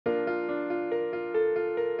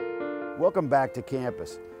Welcome back to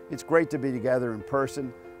campus. It's great to be together in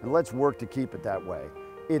person, and let's work to keep it that way.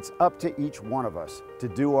 It's up to each one of us to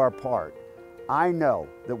do our part. I know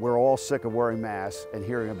that we're all sick of wearing masks and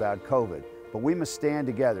hearing about COVID, but we must stand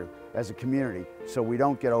together as a community so we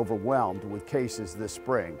don't get overwhelmed with cases this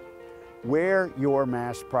spring. Wear your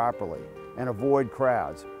mask properly and avoid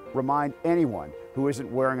crowds. Remind anyone who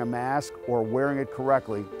isn't wearing a mask or wearing it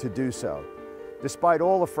correctly to do so. Despite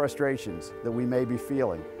all the frustrations that we may be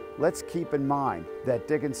feeling, let's keep in mind that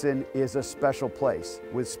Dickinson is a special place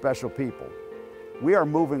with special people. We are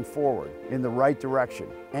moving forward in the right direction,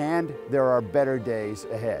 and there are better days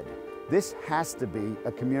ahead. This has to be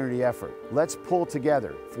a community effort. Let's pull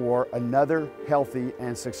together for another healthy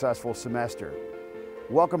and successful semester.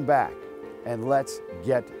 Welcome back, and let's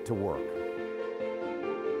get to work.